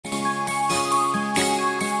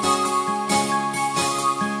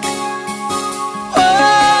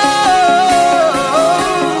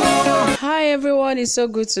everyone, it's so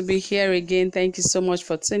good to be here again. Thank you so much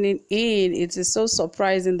for tuning in. It is so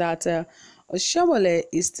surprising that Oshiomhole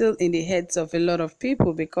is still in the heads of a lot of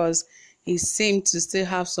people because he seemed to still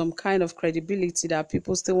have some kind of credibility that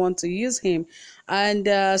people still want to use him. And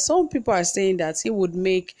some people are saying that he would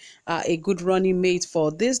make a good running mate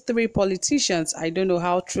for these three politicians. I don't know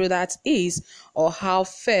how true that is or how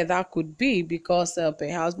fair that could be because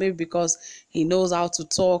perhaps maybe because he knows how to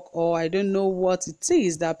talk, or I don't know what it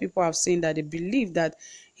is that people have seen that they believe that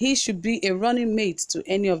he should be a running mate to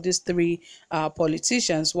any of these three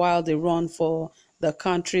politicians while they run for the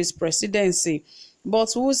country's presidency.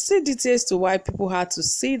 But we'll see details to why people had to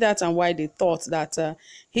see that and why they thought that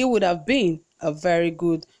he would have been a very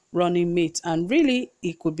good running mate, and really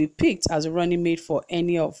he could be picked as a running mate for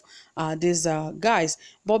any of these guys.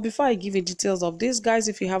 But before I give you details of these guys,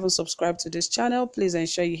 if you haven't subscribed to this channel, please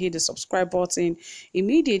ensure you hit the subscribe button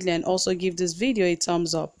immediately and also give this video a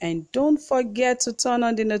thumbs up, and don't forget to turn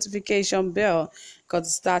on the notification bell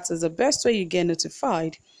because that is the best way you get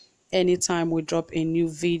notified anytime we drop a new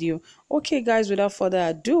video. Okay guys, without further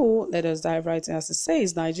ado, let us dive right in. As it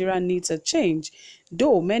says, Nigeria needs a change,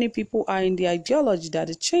 though many people are in the ideology that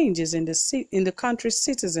the change is in the country's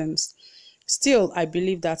citizens. Still, I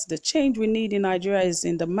believe that the change we need in Nigeria is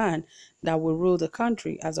in the man that will rule the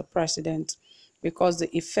country as a president, because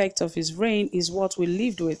the effect of his reign is what we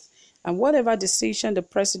lived with, and whatever decision the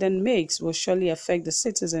president makes will surely affect the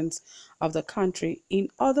citizens of the country. In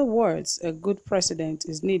other words, a good president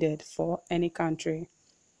is needed for any country.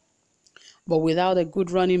 But without a good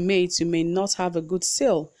running mate, you may not have a good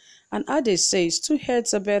sail. An adage says, 2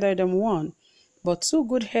 heads are better than one, but 2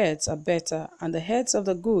 good heads are better, and the heads of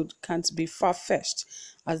the good can't be far-fetched,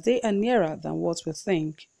 as they are nearer than what we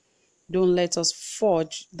think. Don't let us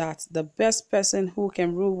forge that the best person who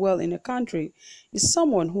can rule well in a country is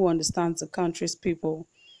someone who understands the country's people,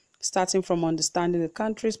 starting from understanding the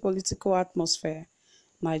country's political atmosphere.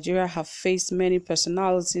 Nigeria have faced many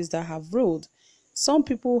personalities that have ruled. Some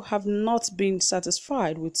people have not been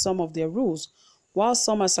satisfied with some of their rules, while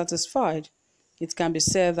some are satisfied. It can be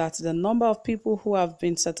said that the number of people who have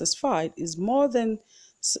been satisfied is more than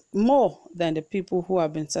the people who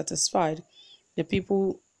have been satisfied. The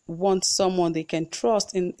people want someone they can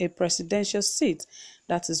trust in a presidential seat.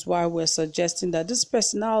 That is why we're suggesting that these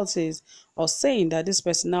personalities, or saying that these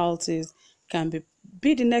personalities can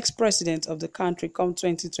be the next president of the country come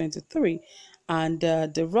 2023, and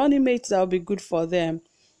the running mate that will be good for them,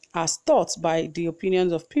 as thought by the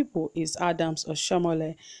opinions of people, is Adams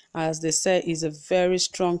Oshiomhole. As they say, is a very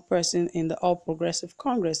strong person in the All Progressive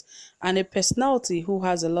Congress and a personality who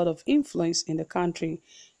has a lot of influence in the country.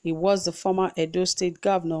 He was the former Edo State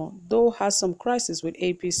governor, though has some crisis with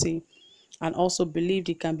APC, and also believed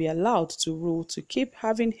he can be allowed to rule to keep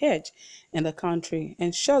having hedge in the country,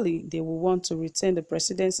 and surely they will want to retain the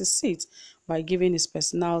presidency seat by giving his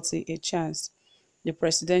personality a chance. The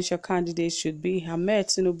presidential candidate should be Bola Ahmed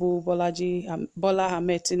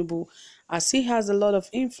Tinubu, as he has a lot of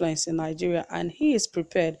influence in Nigeria and he is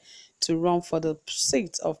prepared to run for the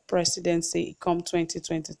seat of presidency come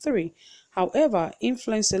 2023. However,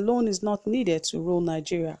 influence alone is not needed to rule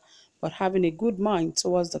Nigeria, but having a good mind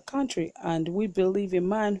towards the country, and we believe a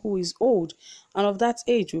man who is old and of that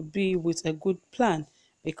age will be with a good plan,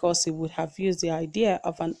 because he would have used the idea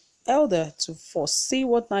of an elder to foresee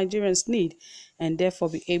what Nigerians need and therefore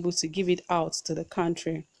be able to give it out to the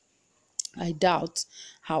country. I doubt,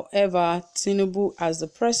 however, Tinubu as the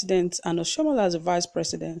president and Oshiomhole as the vice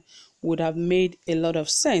president would have made a lot of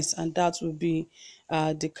sense, and that would be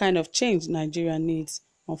the kind of change Nigeria needs.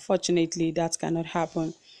 Unfortunately, that cannot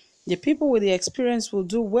happen. The people with the experience will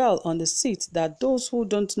do well on the seat that those who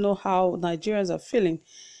don't know how Nigerians are feeling.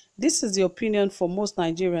 This is the opinion for most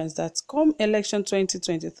Nigerians, that come election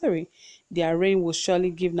 2023, their reign will surely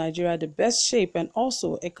give Nigeria the best shape and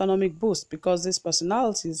also economic boost, because these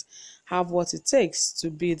personalities have what it takes to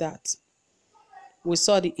be that. We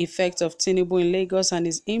saw the effect of Tinubu in Lagos and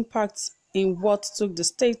his impact in what took the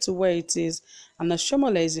state to where it is, and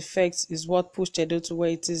Oshiomhole's effect is what pushed Edo to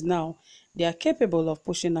where it is now. They are capable of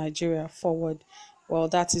pushing Nigeria forward. Well,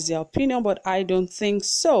 that is their opinion, but I don't think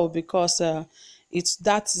so, because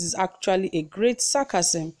that is actually a great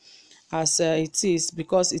sarcasm, as it is,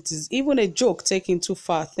 because it is even a joke taken too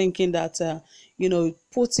far, thinking that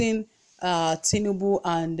putting Tinubu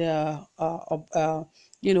and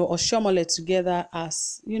Oshiomhole together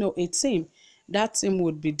as a team, that team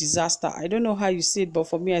would be disaster. I don't know how you see it, but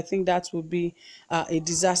for me, I think that would be a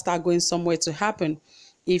disaster going somewhere to happen,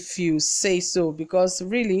 if you say so, because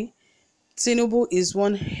really Tinubu is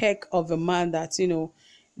one heck of a man that,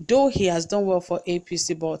 though he has done well for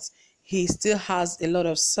APC, but he still has a lot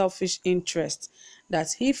of selfish interest, that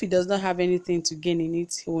if he does not have anything to gain in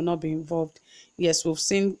it, he will not be involved. Yes, we've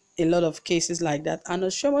seen a lot of cases like that, and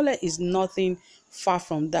Oshiomhole is nothing far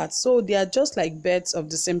from that. So they are just like birds of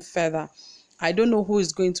the same feather. I don't know who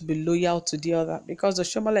is going to be loyal to the other, because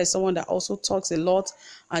Oshiomhole is someone that also talks a lot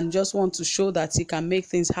and just wants to show that he can make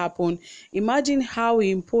things happen. Imagine how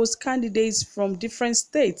he imposed candidates from different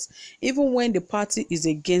states. Even when the party is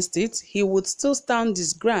against it, he would still stand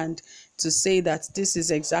his ground to say that this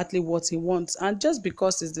is exactly what he wants. And just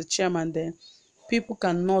because he's the chairman, then people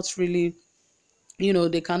cannot really,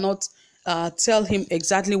 they cannot tell him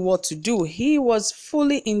exactly what to do. He was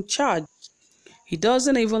fully in charge. He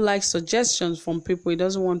doesn't even like suggestions from people. He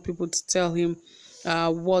doesn't want people to tell him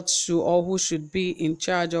what should or who should be in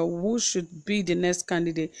charge or who should be the next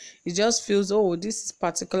candidate. He just feels, oh, this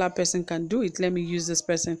particular person can do it, let me use this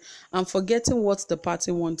person, and forgetting what the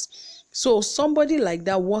party wants. So somebody like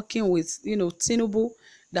that working with, Tinubu,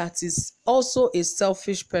 that is also a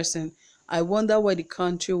selfish person, I wonder where the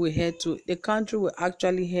country will head to. The country will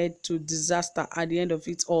actually head to disaster at the end of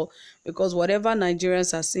it all, because whatever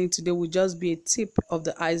Nigerians are seeing today will just be a tip of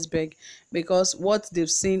the iceberg, because what they've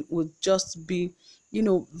seen will just be,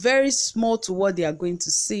 very small to what they are going to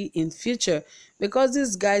see in future, because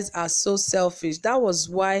these guys are so selfish. That was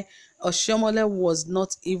why Oshiomhole was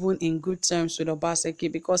not even in good terms with Obaseki,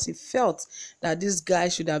 because he felt that this guy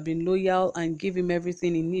should have been loyal and give him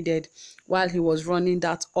everything he needed while he was running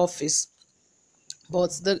that office.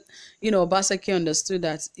 But Obaseki understood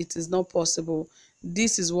that it is not possible.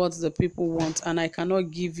 This is what the people want, and I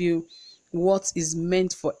cannot give you what is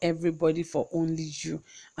meant for everybody for only you.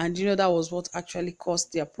 And that was what actually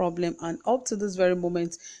caused their problem. And up to this very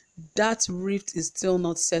moment, that rift is still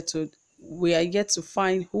not settled. We are yet to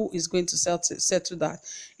find who is going to settle that.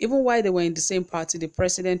 Even while they were in the same party, the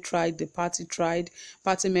president tried, the party tried,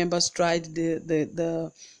 party members tried,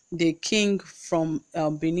 the king from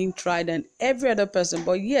Benin tried, and every other person,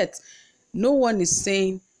 but yet no one is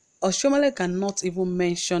saying. Oshiomhole cannot even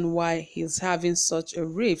mention why he's having such a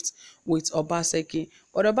rift with Obaseki.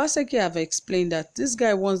 But Obaseki have explained that this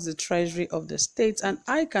guy wants the treasury of the state, and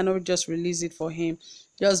I cannot just release it for him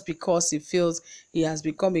just because he feels he has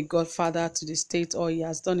become a godfather to the state, or he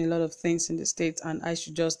has done a lot of things in the state, and I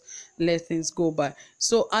should just let things go by.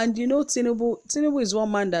 So, and Tinubu is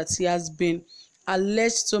one man that he has been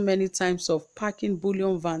alleged so many times of parking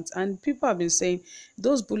bullion vans, and people have been saying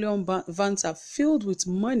those bullion vans are filled with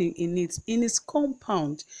money in his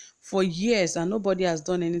compound for years, and nobody has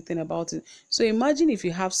done anything about it. So imagine if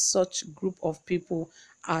you have such group of people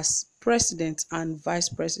as president and vice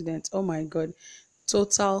president. Oh my god,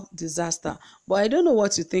 total disaster. But I don't know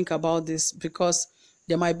what you think about this, because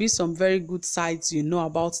there might be some very good sides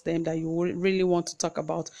about them that you really want to talk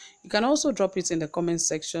about. You can also drop it in the comment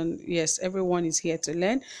section. Yes, everyone is here to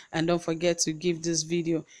learn, and don't forget to give this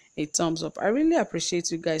video a thumbs up. I really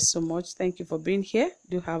appreciate you guys so much. Thank you for being here.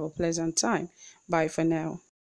 Do have a pleasant time. Bye for now.